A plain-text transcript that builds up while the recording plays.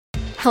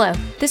Hello,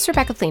 this is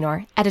Rebecca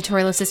Fleenor,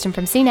 editorial assistant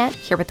from CNET,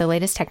 here with the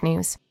latest tech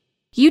news.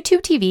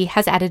 YouTube TV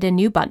has added a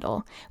new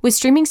bundle, with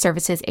streaming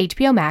services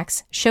HBO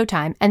Max,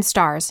 Showtime, and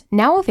Starz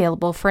now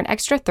available for an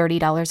extra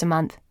 $30 a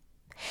month.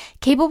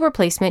 Cable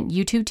replacement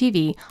YouTube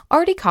TV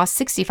already costs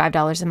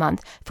 $65 a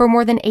month for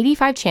more than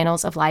 85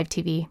 channels of live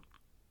TV.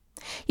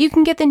 You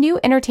can get the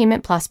new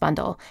Entertainment Plus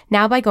bundle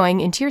now by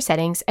going into your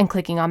settings and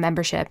clicking on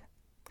Membership.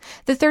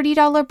 The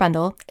 $30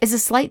 bundle is a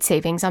slight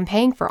savings on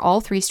paying for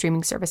all three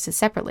streaming services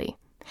separately.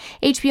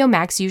 HBO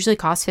Max usually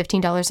costs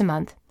 $15 a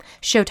month,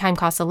 Showtime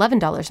costs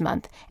 $11 a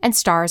month, and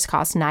Starz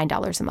costs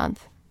 $9 a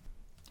month.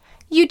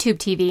 YouTube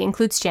TV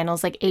includes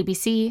channels like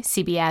ABC,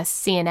 CBS,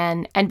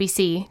 CNN,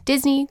 NBC,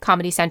 Disney,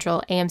 Comedy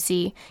Central,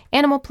 AMC,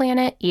 Animal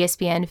Planet,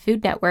 ESPN,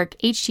 Food Network,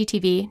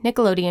 HGTV,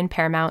 Nickelodeon,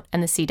 Paramount,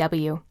 and the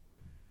CW.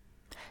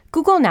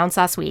 Google announced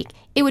last week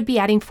it would be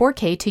adding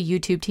 4K to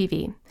YouTube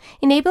TV,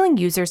 enabling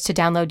users to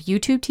download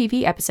YouTube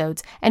TV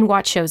episodes and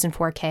watch shows in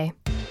 4K.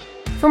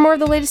 For more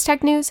of the latest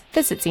tech news,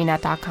 visit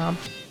cnet.com.